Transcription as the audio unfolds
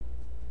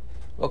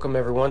Welcome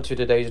everyone to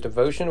today's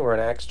devotion. We're in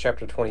Acts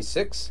chapter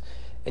 26,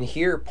 and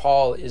here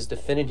Paul is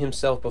defending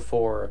himself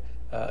before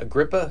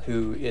Agrippa,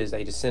 who is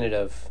a descendant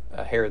of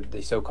Herod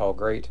the so-called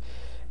Great.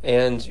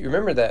 And you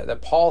remember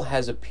that Paul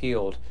has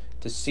appealed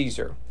to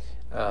Caesar,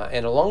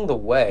 and along the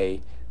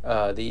way,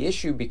 the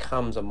issue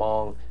becomes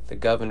among the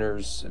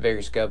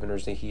various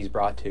governors that he's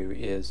brought to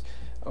is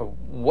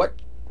what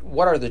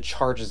are the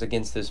charges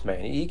against this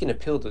man? He can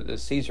appeal to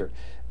Caesar,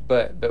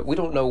 but we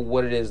don't know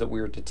what it is that we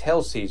are to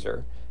tell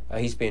Caesar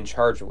he's being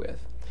charged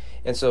with.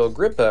 And so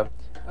Agrippa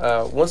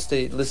wants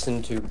to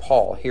listen to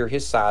Paul, hear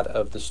his side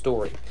of the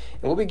story.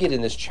 And what we get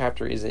in this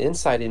chapter is an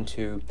insight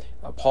into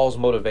Paul's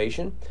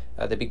motivation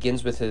that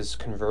begins with his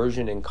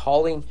conversion and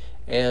calling,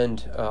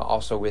 and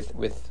also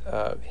with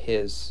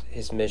his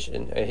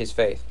mission, his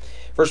faith.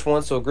 Verse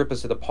 1, so Agrippa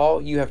said to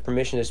Paul, "You have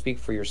permission to speak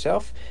for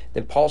yourself."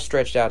 Then Paul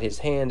stretched out his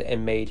hand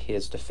and made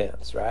his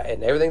defense, right?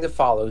 And everything that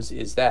follows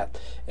is that.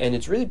 And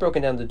it's really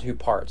broken down into two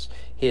parts: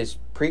 his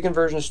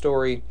pre-conversion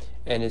story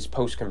and his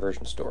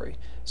post-conversion story.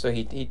 So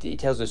he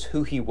tells us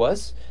who he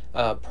was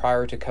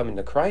prior to coming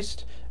to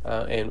Christ,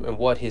 and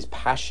what his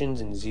passions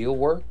and zeal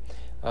were.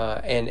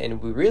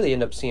 And we really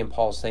end up seeing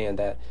Paul saying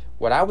that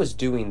what I was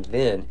doing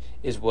then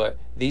is what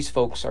these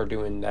folks are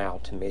doing now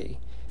to me.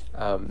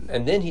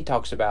 And then he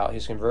talks about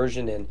his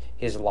conversion and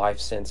his life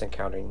since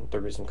encountering the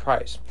risen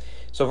Christ.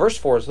 So verse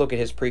 4, let's look at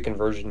his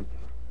pre-conversion.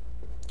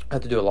 I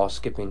have to do a lot of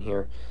skipping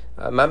here.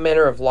 My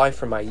manner of life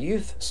from my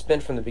youth,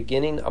 spent from the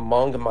beginning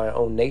among my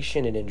own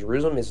nation and in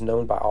Jerusalem, is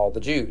known by all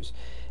the Jews.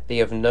 They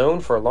have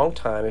known for a long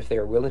time, if they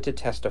are willing to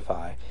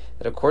testify,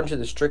 that according to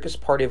the strictest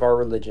party of our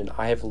religion,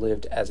 I have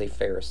lived as a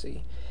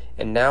Pharisee.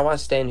 And now I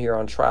stand here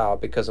on trial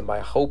because of my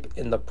hope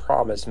in the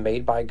promise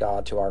made by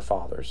God to our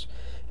fathers,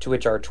 to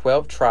which our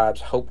 12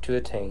 tribes hope to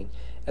attain,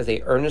 as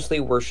they earnestly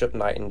worship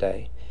night and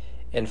day.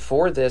 And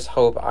for this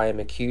hope I am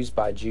accused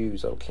by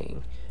Jews, O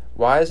king.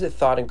 Why is it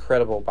thought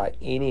incredible by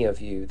any of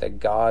you that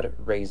God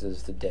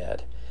raises the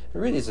dead? It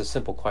really is a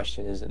simple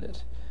question, isn't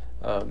it?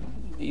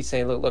 He's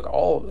saying, look,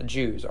 all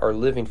Jews are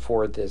living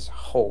for this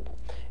hope.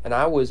 And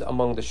I was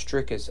among the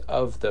strictest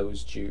of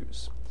those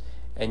Jews.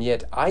 And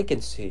yet I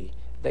can see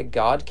that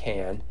God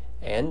can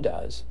and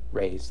does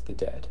raise the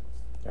dead.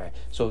 Right?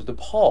 So to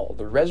Paul,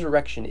 the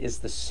resurrection is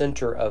the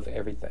center of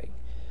everything.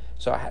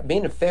 So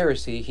being a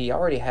Pharisee, he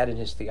already had in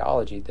his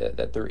theology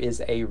that there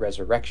is a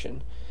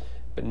resurrection.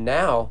 But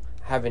now,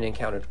 having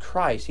encountered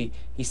Christ,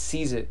 he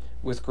sees it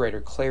with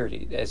greater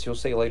clarity. As he'll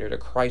say later, that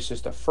Christ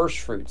is the first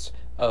fruits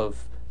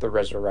of the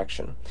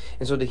resurrection.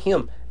 And so to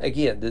him,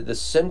 again, the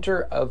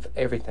center of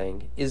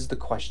everything is the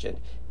question,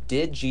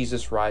 did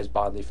Jesus rise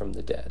bodily from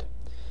the dead?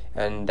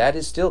 And that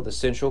is still the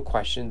central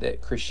question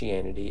that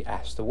Christianity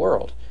asks the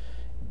world.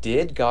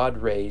 Did God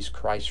raise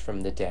Christ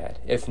from the dead?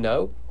 If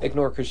no,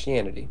 ignore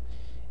Christianity.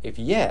 If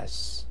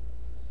yes,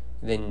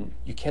 then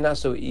you cannot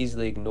so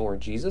easily ignore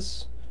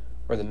Jesus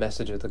or the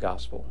message of the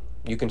gospel.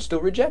 You can still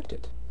reject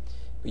it,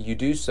 but you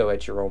do so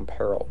at your own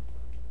peril.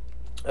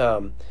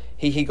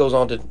 He goes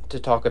on to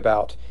talk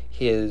about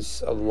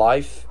his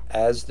life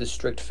as the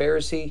strict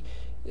Pharisee,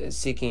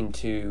 seeking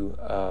to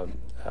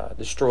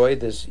destroy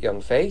this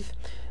young faith.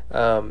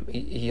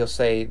 He'll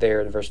say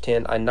there in verse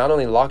 10, I not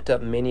only locked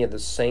up many of the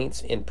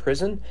saints in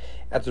prison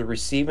after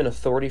receiving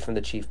authority from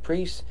the chief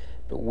priests,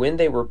 but when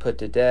they were put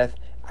to death,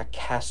 I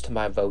cast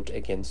my vote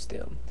against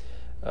them.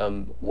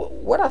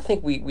 What I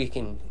think we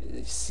can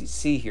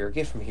see here,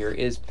 get from here,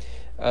 is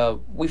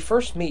we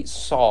first meet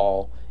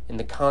Saul in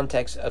the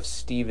context of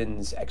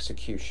Stephen's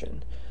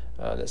execution.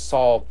 That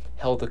Saul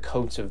held the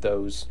coats of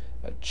those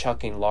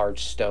chucking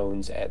large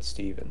stones at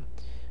Stephen.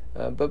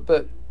 But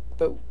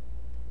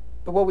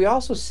what we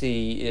also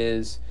see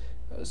is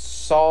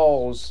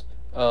Saul's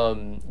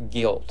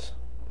guilt,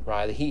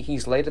 right?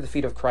 He's laid at the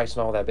feet of Christ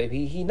and all that, but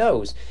he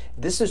knows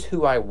this is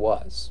who I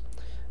was.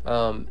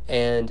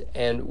 And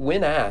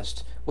when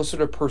asked, what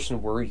sort of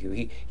person were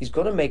you? He's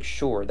going to make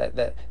sure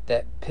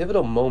that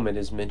pivotal moment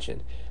is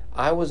mentioned.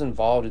 I was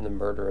involved in the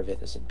murder of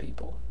innocent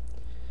people.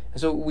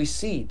 And so we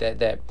see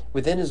that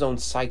within his own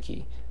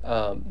psyche,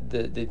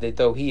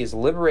 though he is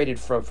liberated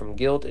from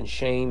guilt and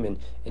shame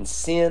and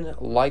sin,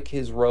 like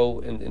his role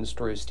in the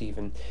story of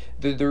Stephen,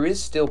 there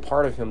is still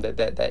part of him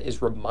that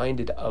is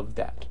reminded of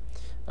that.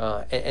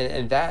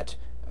 And that,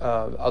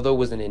 although it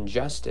was an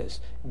injustice,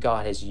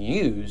 God has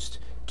used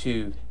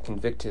to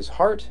convict his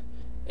heart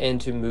and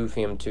to move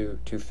him to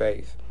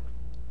faith.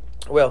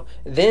 Well,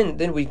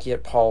 then we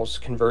get Paul's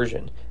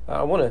conversion.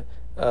 I want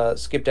to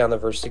skip down to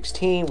verse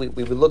 16. We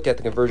looked at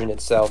the conversion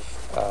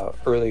itself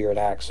earlier in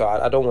Acts, so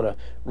I don't want to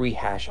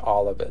rehash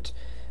all of it.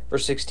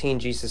 Verse 16,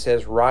 Jesus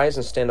says, Rise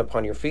and stand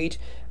upon your feet.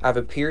 I have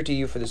appeared to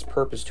you for this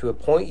purpose, to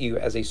appoint you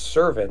as a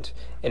servant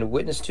and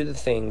witness to the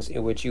things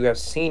in which you have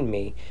seen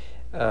me,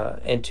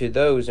 and to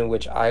those in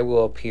which I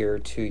will appear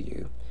to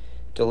you,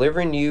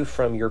 delivering you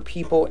from your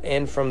people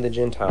and from the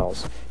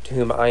Gentiles, to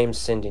whom I am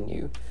sending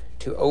you,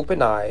 to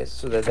open eyes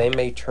so that they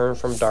may turn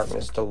from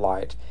darkness to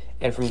light,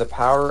 and from the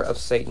power of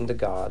Satan to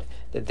God,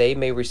 that they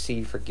may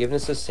receive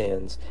forgiveness of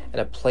sins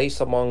and a place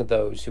among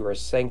those who are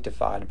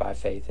sanctified by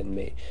faith in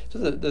me. So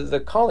the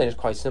calling is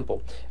quite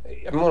simple.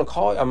 You're going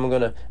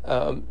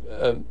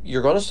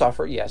to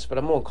suffer, yes, but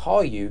I'm going to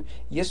call you,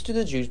 yes, to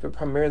the Jews, but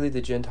primarily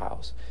the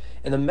Gentiles.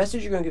 And the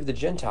message you're going to give the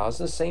Gentiles is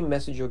the same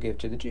message you'll give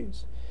to the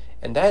Jews.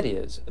 And that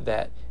is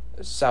that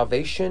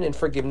salvation and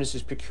forgiveness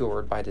is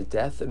procured by the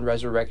death and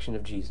resurrection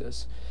of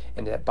Jesus,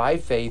 and that by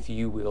faith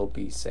you will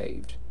be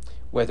saved,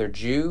 whether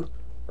Jew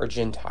or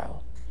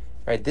Gentile.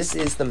 Right? This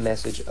is the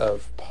message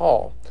of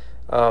Paul.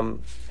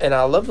 And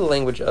I love the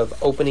language of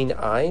opening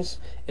eyes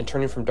and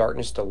turning from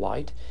darkness to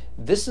light.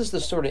 This is the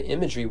sort of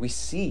imagery we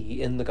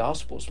see in the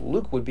Gospels.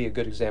 Luke would be a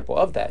good example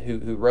of that,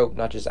 who wrote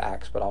not just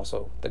Acts, but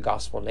also the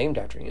Gospel named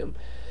after him.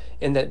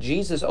 In that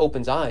Jesus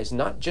opens eyes,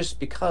 not just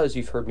because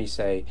you've heard me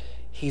say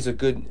he's a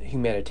good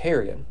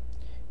humanitarian,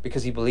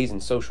 because he believes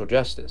in social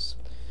justice,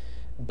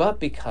 but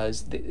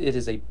because it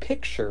is a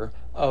picture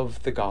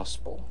of the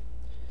gospel.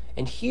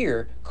 And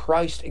here,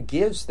 Christ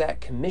gives that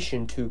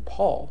commission to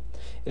Paul.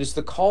 It is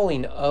the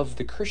calling of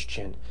the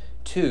Christian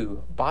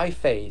to, by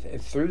faith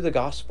and through the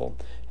gospel,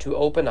 to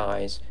open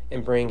eyes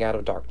and bring out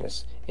of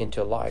darkness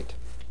into light.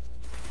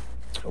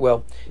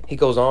 Well, he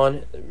goes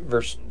on,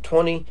 verse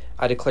 20,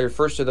 I declare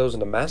first to those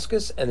in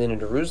Damascus, and then in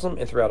Jerusalem,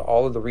 and throughout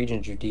all of the region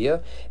of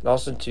Judea, and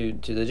also to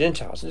the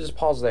Gentiles. And just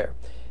pause there.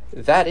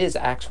 That is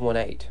Acts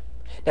 1:8.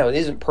 Now, it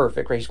isn't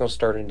perfect, right? He's going to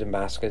start in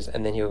Damascus,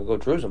 and then he'll go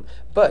to Jerusalem.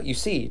 But you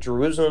see,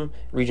 Jerusalem,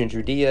 region of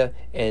Judea,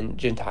 and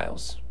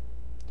Gentiles.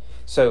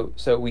 So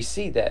we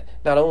see that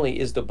not only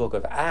is the book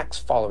of Acts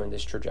following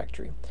this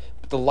trajectory,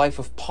 but the life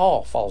of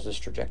Paul follows this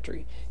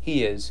trajectory.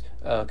 He is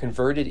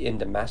converted in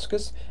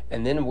Damascus,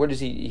 and then where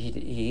does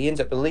he ends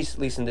up, at least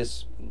in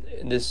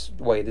this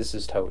way this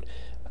is told.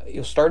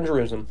 He'll start in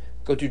Jerusalem,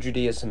 go to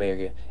Judea,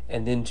 Samaria,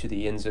 and then to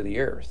the ends of the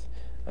earth.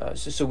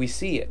 So we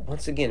see it,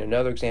 once again,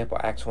 another example,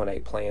 Acts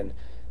 1:8 playing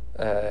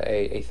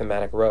a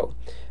thematic role.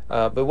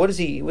 But what is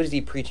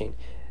he preaching?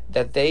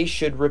 That they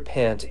should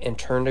repent and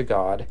turn to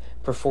God,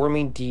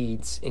 performing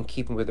deeds in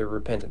keeping with their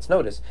repentance.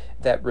 Notice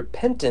that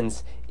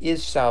repentance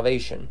is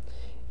salvation.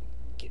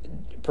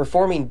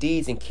 Performing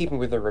deeds in keeping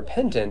with their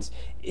repentance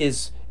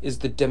is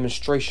the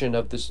demonstration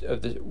of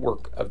the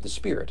work of the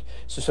Spirit.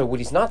 So what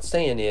he's not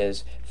saying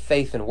is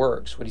faith and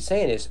works. What he's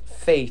saying is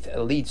faith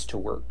leads to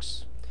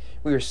works.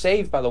 We are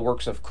saved by the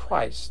works of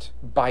Christ,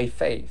 by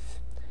faith.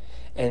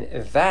 And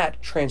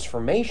that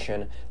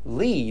transformation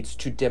leads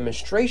to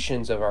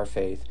demonstrations of our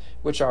faith,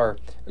 which are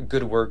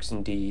good works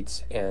and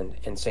deeds and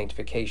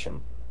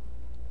sanctification.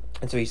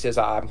 And so he says,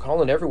 I'm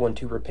calling everyone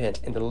to repent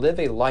and to live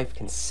a life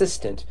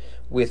consistent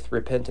with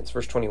repentance.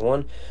 Verse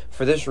 21,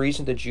 for this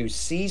reason the Jews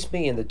seized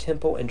me in the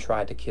temple and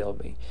tried to kill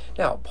me.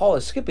 Now, Paul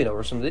is skipping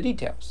over some of the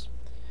details.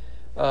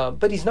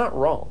 But he's not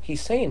wrong.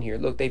 He's saying here,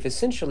 look, they've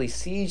essentially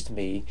seized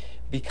me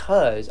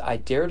because I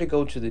dare to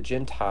go to the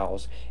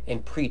Gentiles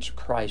and preach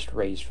Christ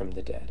raised from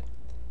the dead.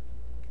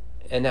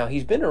 And now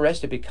he's been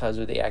arrested because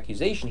of the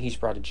accusation he's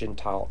brought a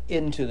Gentile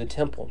into the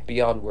temple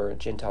beyond where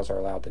Gentiles are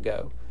allowed to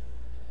go.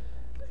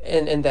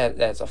 And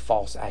that's a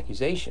false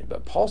accusation.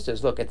 But Paul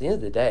says, look, at the end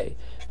of the day,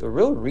 the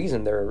real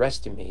reason they're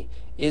arresting me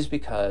is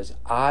because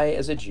I,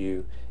 as a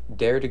Jew,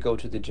 dare to go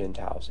to the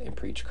Gentiles and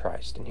preach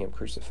Christ and him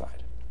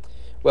crucified.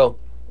 Well,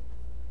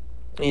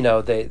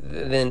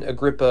 then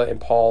Agrippa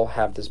and Paul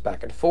have this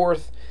back and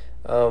forth.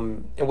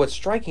 And what's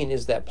striking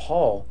is that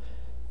Paul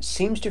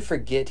seems to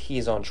forget he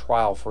is on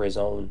trial for his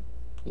own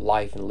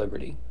life and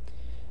liberty.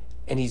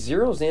 And he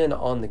zeroes in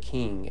on the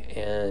king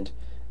and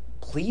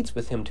pleads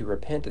with him to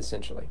repent,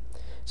 essentially.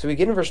 So we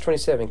get in verse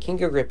 27,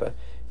 King Agrippa,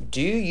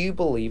 do you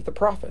believe the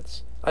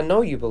prophets? I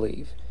know you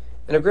believe.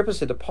 And Agrippa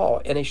said to Paul,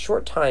 in a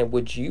short time,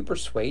 would you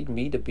persuade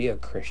me to be a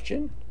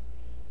Christian?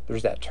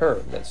 There's that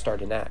term that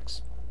started in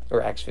Acts.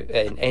 Or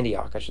in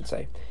Antioch, I should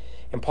say.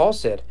 And Paul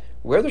said,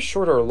 whether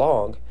short or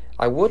long,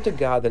 I would to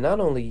God that not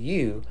only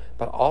you,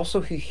 but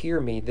also who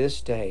hear me this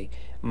day,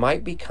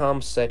 might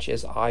become such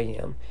as I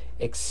am,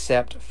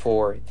 except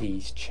for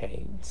these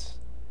chains.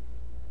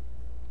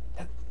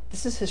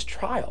 This is his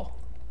trial.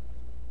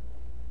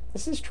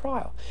 This is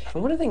trial.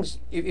 And one of the things,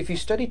 if you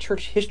study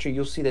church history,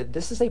 you'll see that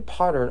this is a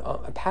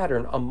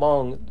pattern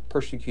among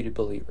persecuted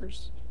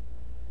believers.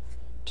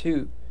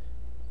 To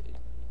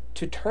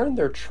turn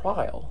their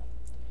trial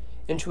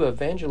into an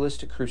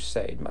evangelistic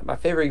crusade. My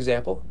favorite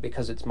example,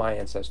 because it's my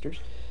ancestors,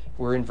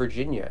 were in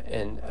Virginia.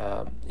 And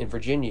in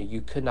Virginia,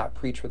 you could not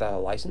preach without a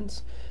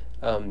license.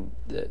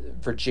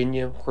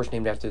 Virginia, of course,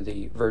 named after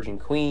the Virgin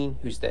Queen,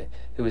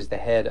 who is the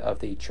head of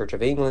the Church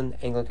of England,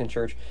 Anglican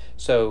Church.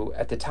 So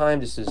at the time,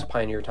 this is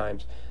pioneer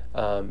times,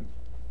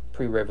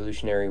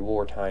 pre-Revolutionary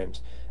War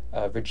times,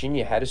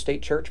 Virginia had a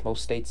state church.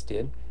 Most states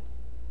did.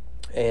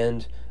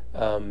 And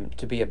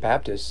to be a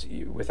Baptist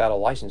without a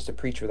license, to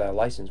preach without a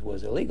license,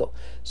 was illegal.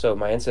 So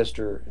my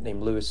ancestor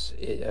named Lewis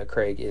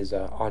Craig is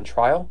on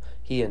trial,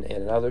 he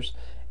and others,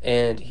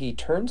 and he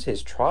turns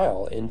his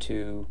trial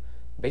into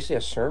basically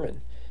a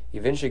sermon. He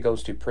eventually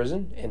goes to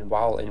prison, and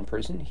while in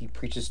prison, he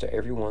preaches to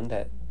everyone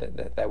that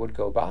would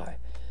go by.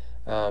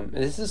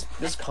 This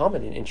is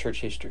common in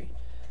church history.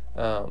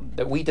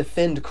 that we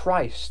defend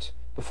Christ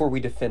before we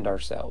defend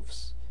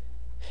ourselves.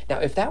 Now,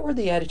 if that were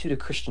the attitude of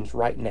Christians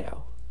right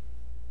now,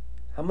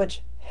 how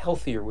much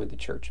healthier would the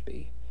church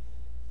be?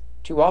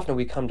 Too often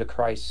we come to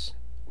Christ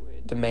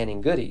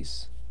demanding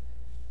goodies,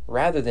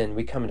 rather than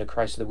we come to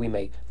Christ so that we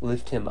may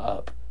lift him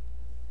up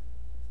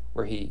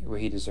where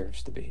he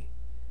deserves to be.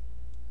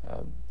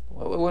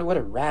 What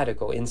a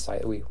radical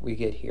insight we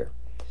get here.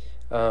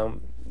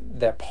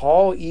 That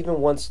Paul even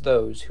wants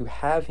those who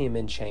have him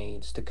in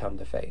chains to come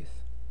to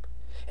faith.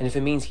 And if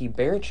it means he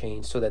bare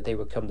chains so that they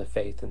would come to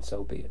faith, then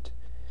so be it.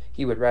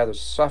 He would rather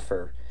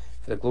suffer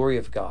for the glory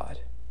of God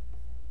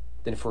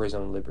than for his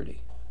own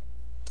liberty.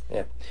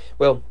 Yeah.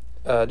 Well,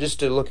 just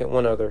to look at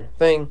one other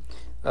thing,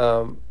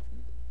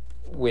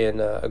 when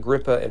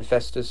Agrippa and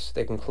Festus,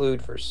 they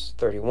conclude, verse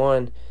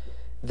 31,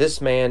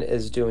 this man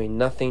is doing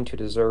nothing to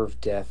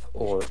deserve death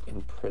or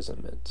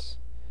imprisonment.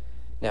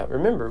 Now,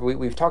 remember,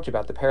 we've talked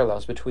about the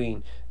parallels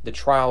between the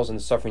trials and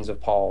the sufferings of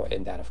Paul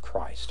and that of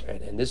Christ.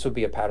 And this would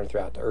be a pattern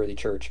throughout the early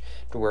church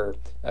where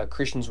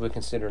Christians would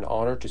consider an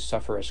honor to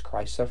suffer as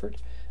Christ suffered,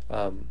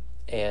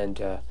 and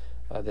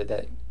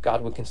that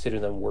God would consider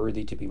them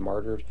worthy to be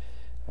martyred.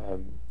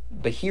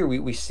 But here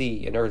we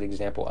see an early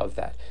example of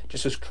that.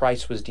 Just as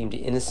Christ was deemed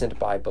innocent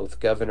by both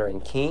governor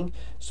and king,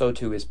 so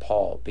too is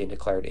Paul being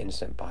declared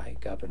innocent by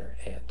governor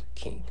and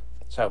king.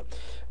 So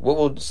what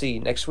we'll see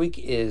next week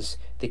is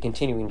the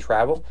continuing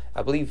travel.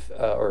 I believe,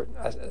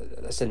 I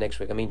said next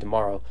week, I mean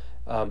tomorrow.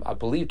 I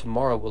believe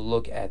tomorrow we'll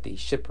look at the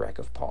shipwreck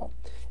of Paul,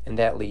 and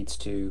that leads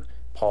to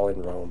Paul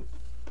in Rome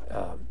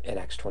in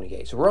Acts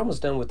 28. So we're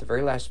almost done with the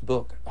very last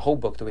book, whole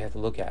book that we have to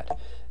look at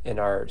in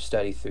our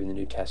study through the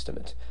New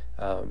Testament.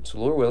 So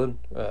Lord willing,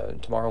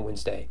 tomorrow,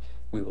 Wednesday,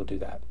 we will do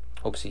that.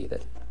 Hope to see you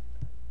then.